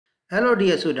Hello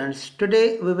dear students,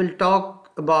 today we will talk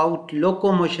about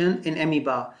locomotion in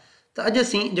amoeba. तो अॼु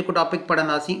असीं जेको टॉपिक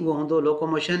पढ़ंदासीं उहो हूंदो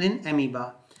locomotion in amoeba.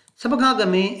 सभ खां अॻु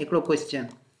में हिकिड़ो question,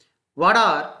 what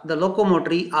are the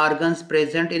locomotory organs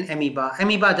present in amoeba?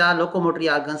 amoeba जा locomotory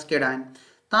organs कहिड़ा आहिनि?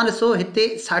 तव्हां ॾिसो हिते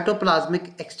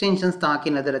cytoplasmic extensions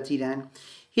तव्हांखे नज़र अची रहिया आहिनि.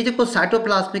 हीउ जेको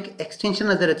cytoplasmic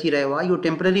extension नज़र अची रहियो आहे इहो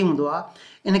टेम्पररी हूंदो आहे.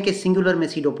 इनखे सिंगुलर में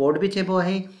सीडोपोड भी चइबो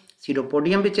आहे,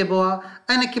 Pseudopodium भी चइबो आहे,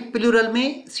 ऐं इनखे प्लूरल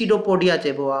में Pseudopodia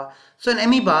चइबो आहे. So in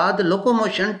amoeba, the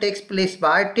locomotion takes place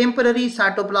by temporary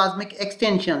cytoplasmic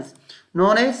extensions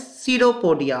known as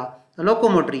Pseudopodia. The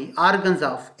locomotory organs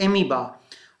of amoeba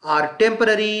are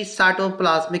temporary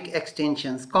cytoplasmic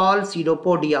extensions called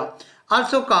Pseudopodia,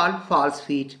 also called false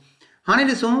feet. हाणे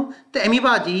ॾिसूं त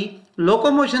amoeba जी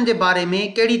locomotion जे बारे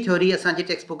में कहिड़ी theory असांजी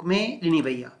text book में ॾिनी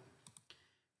वई आहे.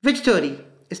 Which theory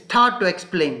is thought to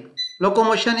explain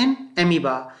locomotion in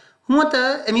amoeba? हुअं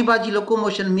त amoeba जी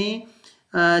locomotion में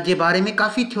जे बारे में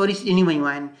काफ़ी थ्योरीज ॾिनी वयूं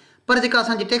आहिनि, पर जेका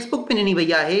असांजी टेक्स्ट बुक में ॾिनी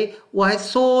वई आहे उहा आहे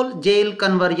sol gel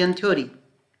conversion theory.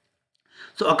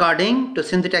 So according to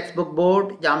Sindhi textbook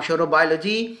board, Jamshoro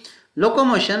biology,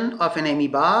 locomotion of an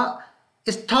amoeba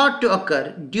is thought to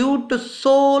occur due to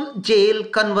soul jail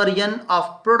conversion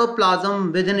of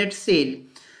protoplasm within its cell.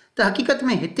 त हक़ीक़त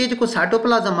में हिते जेको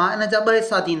साइटोप्लाज़म आहे इन जा ॿ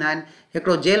हिसा थींदा आहिनि,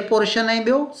 हिकिड़ो जेल पोर्शन ऐं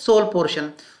ॿियो सोल पोर्शन.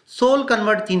 सोल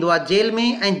कन्वर्ट थींदो आहे जेल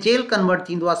में ऐं जेल कन्वर्ट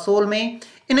थींदो आहे सोल में.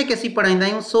 इनखे असीं पढ़ाईंदा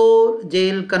आहियूं सोल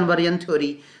जेल कन्वर्जन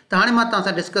थ्योरी. त हाणे मां तव्हां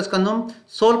सां डिस्कस कंदुमि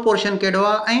सोल पोर्शन कहिड़ो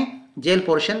आहे ऐं जेल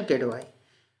पोर्शन कहिड़ो आहे.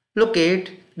 Look at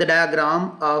the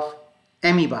diagram of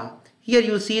amoeba. Here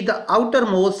you see the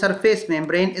outermost surface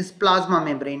membrane is plasma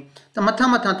membrane. त मथां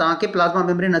मथां तव्हांखे प्लाज़्मा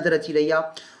मेम्ब्रेन नज़र अची रही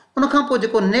आहे. उन खां पोइ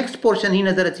जेको नेक्स्ट पोर्शन ही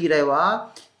नज़र अची रहियो आहे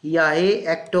हीअ आहे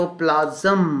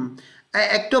एक्टोप्लाज़म. ऐं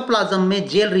एक्टोप्लाज़म में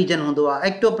जेल रीजन हूंदो आहे.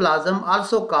 एक्टोप्लाज़म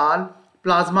also called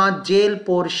plasma jail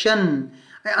portion.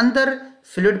 ऐं अंदरि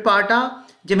फ्लूइड पार्ट आहे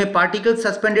जंहिंमें पार्टिकल्स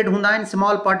सस्पेंडेड हूंदा आहिनि,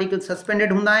 स्मॉल पार्टिकल्स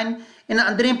सस्पेंडेड हूंदा आहिनि. इन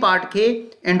अंदरें पार्ट खे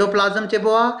एंडोप्लाज़म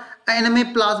चइबो आहे ऐं इन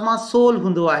में प्लाज़्मा सोल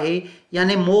हूंदो आहे,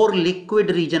 यानी मोर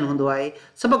लिक्विड रीजन हूंदो आहे.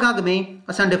 सभ खां अॻु में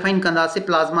असां डिफाइन कंदासीं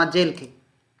प्लाज़्मा जेल खे.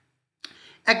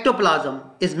 Ectoplasm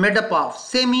is made up of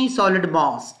semi-solid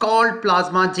mass called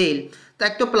plasma gel. त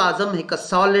ectoplasm हिकु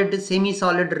solid,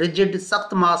 semi-solid, rigid,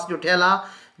 सख़्त मास जो ठहियलु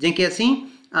आहे जंहिंखे असीं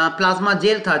प्लाज़्मा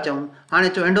जेल था चऊं. हाणे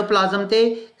चओ एंडोप्लाज़म ते.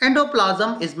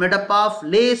 एंडोप्लाज़म is made up of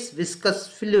less viscous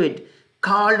fluid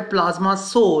called plasma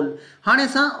soul. हाणे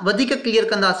असां वधीक क्लियर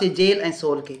कंदासीं जेल ऐं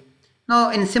सोल खे. Now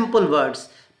in simple words,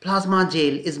 plasma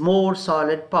gel is more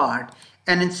solid part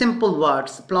and in simple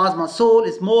words plasma soul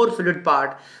is more fluid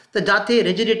part. त जाते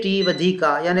rigidity वधीक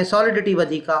आहे यानी सॉलिडिटी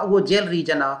वधीक आहे उहो जेल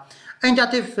रीजन आहे, ऐं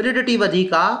जाते फ्लूइडिटी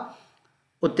वधीक आहे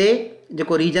उते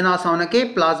जेको रीजन आहे असां हुनखे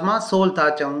प्लाज़्मा सोल था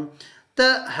चऊं. त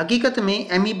हक़ीक़त में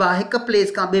एमीबा हिकु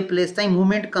प्लेस खां ॿिए प्लेस ताईं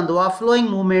मूवमेंट कंदो आहे, फ्लोइंग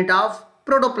मूवमेंट ऑफ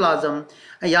प्रोटोप्लाज़म.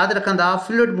 ऐं यादि रखंदा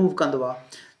फ्लूइड मूव कंदो आहे.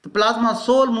 त प्लाज़्मा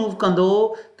सोल मूव कंदो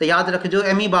त यादि रखिजो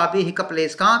एमीबा बि हिकु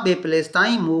प्लेस खां ॿिए प्लेस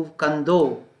ताईं मूव कंदो.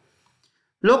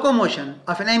 Locomotion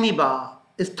of N amoeba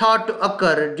is thought to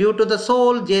occur due to the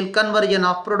soul jail conversion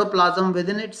of protoplasm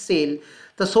within its cell.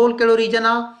 The soul कहिड़ो रीजन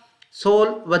आहे?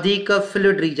 सोल वधीक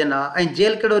फ्लूइड रीजन आहे ऐं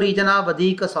जेल कहिड़ो रीजन आहे?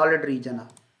 वधीक सॉलिड रीजन आहे.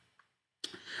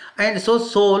 ऐं ॾिसो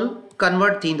सोल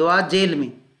कन्वर्ट थींदो आहे जेल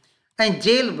में ऐं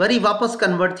जेल वरी वापसि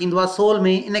कन्वर्ट थींदो आहे सोल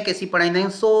में. इनखे असीं पढ़ाईंदा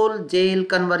आहियूं सोल जेल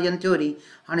कन्वर्जन थ्योरी.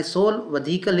 हाणे सोल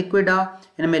वधीक लिक्विड आहे,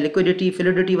 हिन में लिक्विडिटी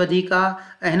फ्लूइडिटी वधीक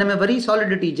आहे ऐं हिन में वरी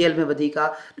सॉलिडिटी जेल में वधीक आहे.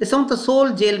 ॾिसूं त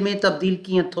सोल जेल में तब्दील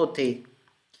कीअं थो थिए.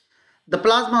 The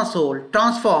plasma soul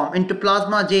transform into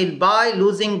plasma gel by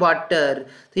losing water.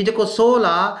 तो जेको सोल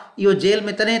आहे इहो जेल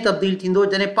में तॾहिं तब्दील थींदो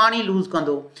जॾहिं पाणी लूज़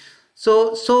कंदो. So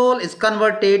soul is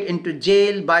converted into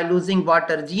gel by losing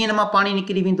water. जीअं हिन मां पाणी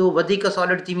निकिरी वेंदो वधीक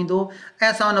सॉलिड थी वेंदो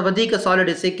ऐं असां हुन वधीक सॉलिड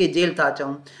हिसे खे जेल था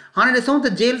चऊं. हाणे ॾिसूं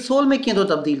त जेल सोल में कीअं थो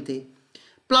तब्दील थिए.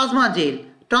 Plasma jail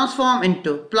transform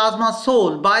into plasma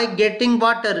sole by getting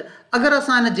water. अगरि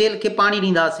असां हिन जेल खे पाणी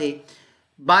ॾींदासीं,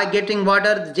 by getting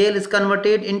water the gel is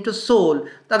converted into soul.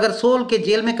 त अगरि सोल खे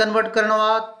जेल में कन्वर्ट करिणो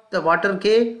आहे त वाटर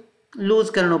खे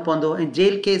लूज़ करिणो पवंदो ऐं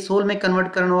जेल खे सोल में कन्वर्ट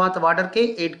करिणो आहे त वाटर खे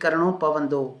एड करिणो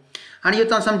पवंदो. हाणे इहो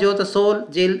तव्हां सम्झो त सोल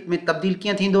जेल में तब्दील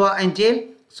कीअं थींदो आहे ऐं जेल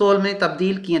सोल में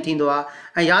तब्दील कीअं थींदो आहे.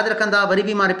 ऐं यादि रखंदा, वरी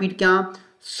बि मां रिपीट कयां,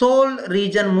 सोल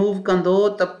रीजन मूव कंदो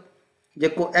त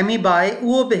जेको एमीबा आहे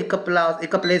उहो बि हिकु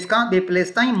प्लेस खां ॿिए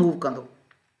प्लेस ताईं मूव कंदो.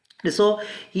 ॾिसो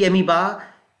हीअ एमीबा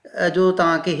जो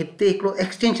तव्हांखे हिते हिकिड़ो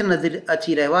एक्सटेंशन नज़र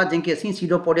अची रहियो आहे जंहिंखे असीं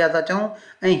सीडोपोडिया था चऊं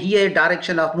ऐं हीअ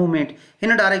डायरेक्शन ऑफ मूवमेंट.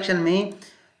 हिन डायरेक्शन में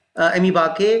एमीबा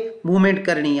खे मूवमेंट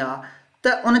करणी आहे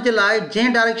त उन जे लाइ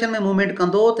जंहिं डायरेक्शन में मूवमेंट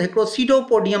कंदो त हिकिड़ो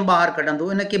सीडोपोडियम ॿाहिरि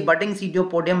कढंदो. इनखे बडिंग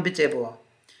सीडोपोडियम बि चइबो आहे.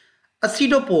 A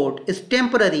pseudopod is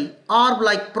temporary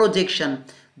orb-like projection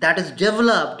that is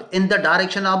developed in the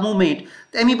direction of movement.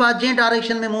 The amoeba J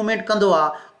direction में movement कंदो आ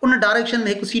उन direction में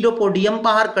एक pseudopodium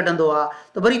बाहर कढंदो आ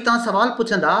तो वरी तव्हां सवाल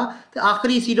पुछंदा त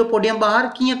आखिरी pseudopodium बाहर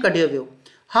कीअं कढियो वियो.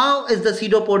 How is the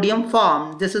pseudopodium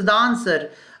formed? This is the answer.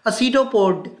 A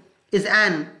pseudopod is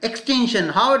an extension.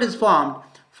 How it is formed?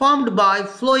 Formed by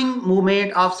flowing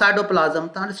movement of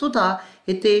cytoplasm. तव्हां ॾिसो था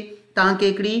हिते तव्हांखे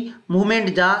हिकिड़ी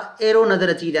मूवमेंट जा एरो नज़र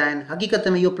अची रहिया आहिनि. हक़ीक़त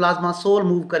में इहो प्लाज़्मा सोल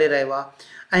मूव करे रहियो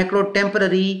आहे ऐं हिकिड़ो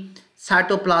टेम्पररी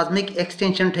साइटोप्लाज़मिक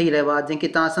एक्सटेंशन ठही रहियो आहे जंहिंखे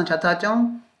तव्हां असां छा था चऊं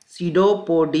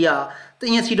सीडोपोडिया. त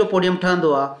ईअं सीडोपोडियम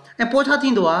ठहंदो आहे ऐं पोइ छा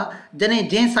थींदो आहे जॾहिं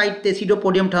जंहिं साइड ते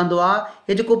सीडोपोडियम ठहंदो आहे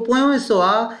हे जेको पोयों हिसो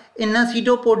आहे इन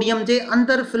सीडोपोडियम जे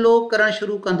अंदरि फ्लो करणु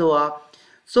शुरू कंदो आहे.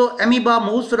 सो amoeba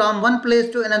moves from one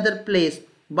place two another place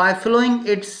by flowing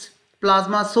it's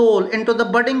plasma sole into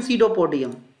the budding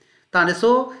सीडोपोडियम. तव्हां ॾिसो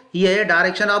हीअ आहे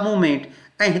डायरेक्शन ऑफ मूवमेंट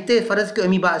ऐं हिते फ़र्ज़ु कयो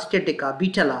एमीबा स्टेटिक आहे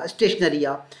बीठल आहे स्टेशनरी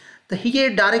आहे. त हीअ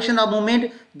डायरेक्शन ऑफ मूवमेंट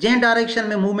जंहिं डायरेक्शन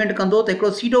में मूवमेंट कंदो त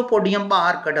हिकिड़ो सीडोपोडियम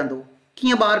ॿाहिरि कढंदो.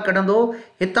 कीअं ॿाहिरि कढंदो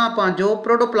हितां पंहिंजो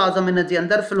प्रोटोप्लाज़म इन जे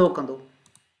अंदरि फ्लो कंदो.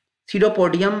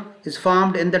 सीडोपोडियम is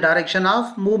formed in the direction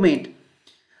of movement.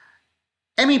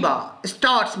 Amoeba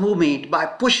starts movement by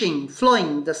pushing,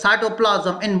 flowing the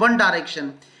cytoplasm in one direction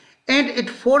and it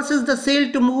forces the cell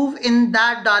to move in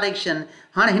that direction.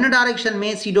 हाणे हिन डायरेक्शन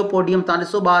में सीडोपोडियम तव्हां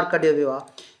ॾिसो ॿाहिरि कढियो वियो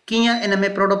आहे कीअं इन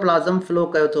में प्रोटोप्लाज़म फ्लो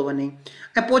कयो थो वञे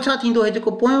ऐं पोइ छा थींदो हे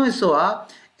जेको पोयों हिसो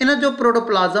आहे इन जो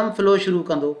प्रोटोप्लाज़म फ्लो शुरू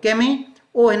कंदो कंहिंमें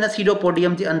उहो हिन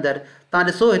सीडोपोडियम जे अंदरि. तव्हां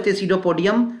ॾिसो हिते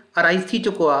सीडोपोडियम अराइज़ थी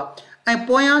चुको आहे ऐं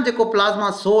पोयां जेको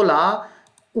प्लाज़्मा सोल आहे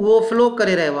उहो फ्लो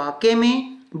करे रहियो आहे कंहिंमें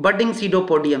बडिंग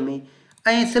सीडोपोडियम में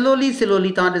ऐं स्लोली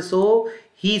तव्हां ॾिसो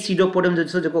ही सीडोपोडियम जो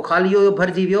ॾिसो जेको ख़ाली हुयो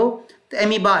भरिजी वियो त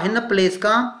एमीबा हिन प्लेस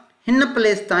खां हिन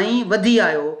प्लेस ताईं वधी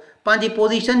आयो पंहिंजी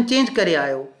पोज़ीशन चेंज करे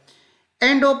आयो.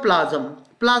 एंडोप्लाज़म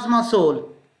plasma sole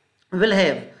will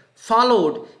have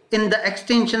followed in the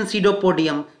extension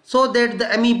pseudopodium so that the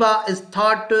amoeba is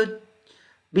thought to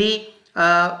be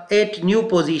at new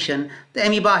position. The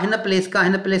amoeba हिन प्लेस खां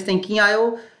हिन प्लेस ताईं कीअं आयो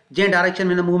जंहिं डायरेक्शन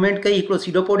में हिन मूवमेंट कई हिकिड़ो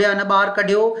सीडोपोडिया हिन ॿाहिरि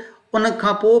कढियो उन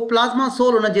खां पोइ प्लाज़्मा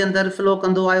सोल उन जे अंदरि फ्लो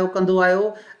कंदो आयो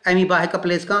एमीबा हिकु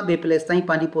प्लेस खां ॿिए प्लेस ताईं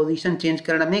पंहिंजी पोज़ीशन चेंज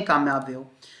करण में कामयाबु वियो.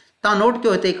 तव्हां नोट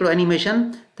कयो हिते हिकिड़ो एनिमेशन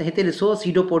त हिते ॾिसो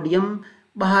सीडोपोडियम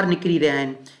ॿाहिरि निकिरी रहिया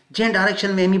आहिनि जंहिं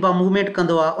डायरेक्शन में एमीबा मूवमेंट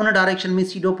कंदो आहे उन डायरेक्शन में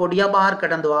सीडोपोडिया ॿाहिरि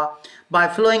कढंदो आहे by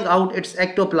flowing out it's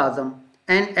एक्टोप्लाज़म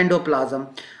and एंडोप्लाज़म.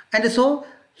 ऐं ॾिसो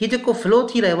हीउ जेको फ्लो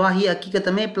थी रहियो आहे हीअ हक़ीक़त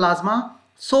में प्लाज़्मा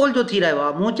सोल जो थी रहियो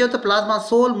आहे. मूं चयो त प्लाज़्मा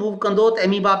सोल मूव कंदो त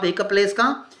एमीबा बि हिकु प्लेस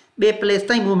खां ॿिए प्लेस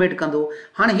ताईं मूवमेंट कंदो.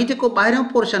 हाणे हीउ जेको ॿाहिरियों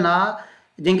पोर्शन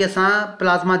आहे जंहिंखे असां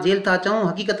प्लाज़्मा जेल था चऊं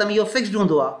हक़ीक़त में इहो फिक्स्ड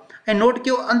हूंदो आहे ऐं नोट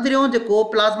कयो अंदरियों जेको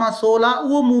प्लाज़्मा सोल आहे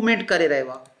उहो मूवमेंट करे रहियो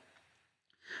आहे.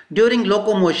 During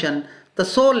locomotion, the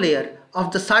soul layer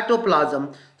of the cytoplasm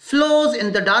flows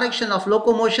in the direction of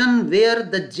locomotion where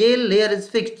the gel layer is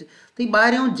fixed. त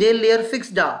ॿाहिरियों जेल लेयर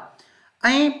फिक्स्ड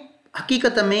आहे ऐं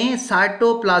हक़ीक़त में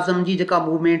साइटोप्लाज़म जी जेका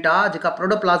मूवमेंट आहे जेका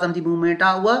प्रोटोप्लाज़म जी मूवमेंट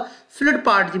आहे उहा फ्लूइड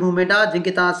पार्ट जी मूवमेंट आहे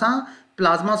जंहिंखे तव्हां असां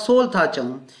प्लाज़्मा सोल था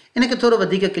चऊं. इनखे थोरो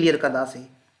वधीक क्लियर कंदासीं.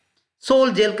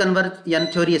 सोल जेल कन्वर्ट यानी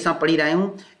थ्योरी असां पढ़ी रहिया आहियूं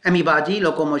एमीबा जी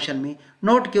लोकोमोशन में.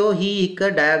 नोट कयो हीअ हिकु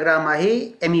डायग्राम आहे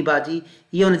एमीबा जी.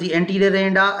 हीअ हुनजी एंटीरियर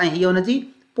एंड आहे ऐं हीअ हुनजी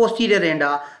पोस्टीरियर एंड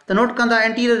आहे. त नोट कंदा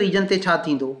एंटीरियर रीजन ते छा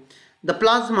थींदो the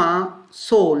plasma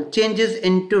sole changes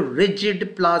into rigid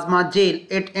plasma jail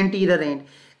eight anterior and.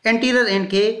 Anterior and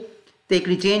खे ते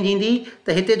हिकिड़ी चेंज ईंदी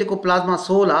त हिते जेको प्लाज़्मा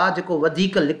सोल आहे जेको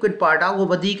वधीक लिक्विड पार्ट आहे उहो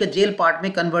वधीक जेल पार्ट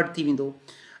में कन्वर्ट थी वेंदो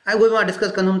ऐं उहे मां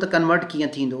डिस्कस कंदुमि त कन्वर्ट कीअं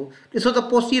थींदो. ॾिसो त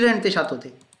पोस्टीरियर एंड ते छा थो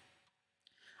थिए.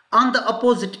 On the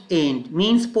opposite end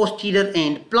means posterior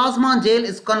end plasma gel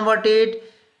is converted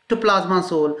to plasma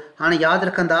soul. हाणे यादि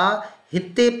रखंदा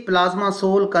हिते प्लाज़्मा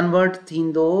सोल कन्वर्ट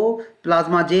थींदो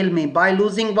प्लाज़्मा जेल में बाय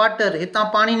लूज़िंग वाटर. हितां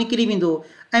पाणी निकिरी वेंदो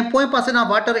ऐं पोएं पासे खां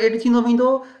वाटर एड थींदो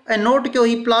वेंदो ऐं नोट कयो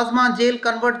ही प्लाज़्मा जेल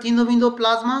कन्वर्ट थींदो वेंदो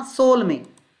प्लाज़्मा सोल में.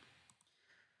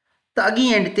 त अॻी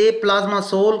एंड ते प्लाज़्मा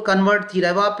सोल कन्वर्ट थी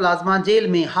रहियो आहे प्लाज़्मा जेल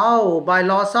में. How by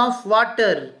loss of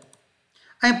water.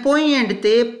 ऐं पोएं एंड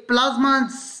ते प्लाज़्मा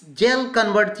जेल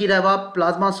कन्वर्ट थी रहियो आहे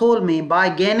प्लाज़्मा सोल में by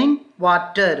gaining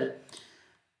water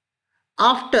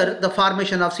after the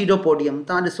formation of सीडोपोडियम.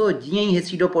 तव्हां ॾिसो जीअं ई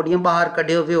सीडोपोडियम ॿाहिरि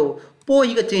कढियो वियो पोइ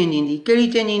हिकु चेंज ईंदी. कहिड़ी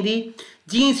चेंज ईंदी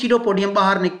जीअं ई सीडोपोडियम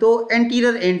ॿाहिरि निकितो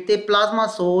एंटीरियर एंड ते प्लाज़्मा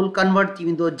सोल कन्वर्ट थी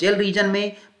वेंदो जेल रीजन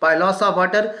में बाय लॉस ऑफ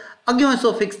वाटर. अॻियों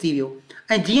हिसो फिक्स थी वियो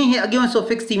ऐं जीअं ई अॻियों हिसो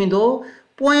फिक्स थी वेंदो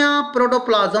पोयां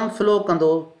प्रोटोप्लाज़म फ्लो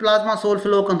कंदो प्लाज़्मा सोल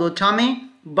फ्लो कंदो छा में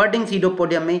बडिंग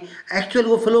सीडोपोडियम में. एक्चुअल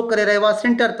उहो फ्लो करे रहियो आहे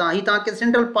सेंटर तां. हीउ तव्हांखे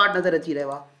सेंट्रल पार्ट नज़र अची रहियो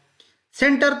आहे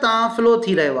सेंटर तां फ्लो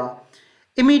थी रहियो आहे.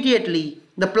 Immediately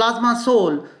the plasma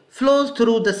soul flows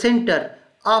through the center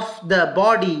of the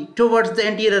body towards the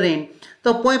anterior end.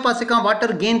 तो पोएं पासे खां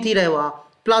वाटर गेन थी रहियो आहे,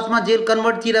 प्लाज़्मा जेल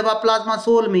कन्वर्ट थी रहियो आहे प्लाज़्मा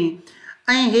सोल में,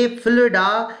 ऐं हे फ्लूइड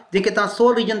आहे जेके तव्हां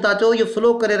सोल रीजन था चओ, इहो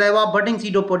फ्लो करे रहियो आहे बडिंग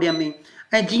सीडोपोडियम में,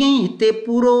 ऐं जीअं ई हिते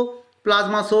पूरो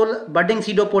प्लाज़्मा सोल बडिंग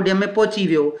सीडोपोडियम में पहुची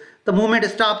वियो त मूवमेंट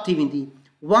स्टॉप थी वेंदी.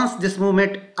 Once this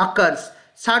movement occurs,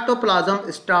 cytoplasm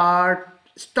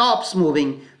stops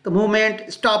moving. The movement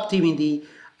stop थी वेंदी.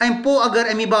 ऐं पोइ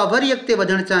अगरि एमीबा वरी अॻिते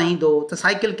वधणु चाहींदो त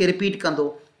साइकिल खे रिपीट कंदो.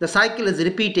 The cycle is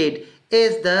repeated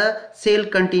as the cell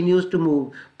continues to move.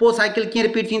 पोइ साइकिल कीअं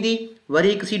रिपीट थींदी? वरी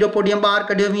हिकु सीडोपोडियम ॿाहिरि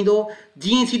कढियो वेंदो.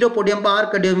 जीअं सीडोपोडियम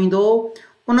ॿाहिरि कढियो वेंदो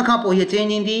उन खां पोइ हीअ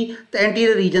चेंज ईंदी त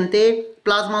एंटीरियर रीजन ते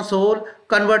प्लाज़्मा सोल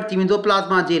कन्वर्ट थी वेंदो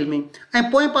प्लाज़्मा जेल में, ऐं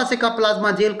पोएं पासे खां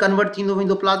प्लाज़्मा जेल कन्वर्ट थींदो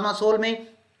वेंदो प्लाज़्मा सोल में.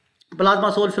 प्लाज़्मा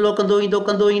सोल फ्लो कंदो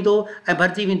ईंदो ऐं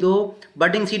भरिजी वेंदो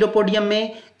बडिंग सीडोपोडियम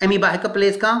में. एमीबा हिकु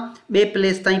प्लेस खां ॿिए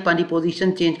प्लेस ताईं पंहिंजी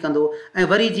पोज़ीशन चेंज कंदो, ऐं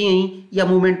वरी जीअं ई इहा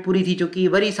मूवमेंट पूरी थी चुकी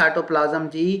वरी साइटोप्लाज़म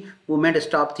जी मूवमेंट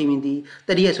स्टॉप थी वेंदी.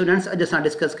 त डियर स्टूडेंट्स, अॼु असां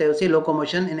डिस्कस कयोसीं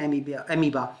लोकोमोशन इन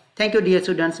amoeba. Thank U dear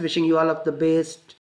students, wishing U all of the best.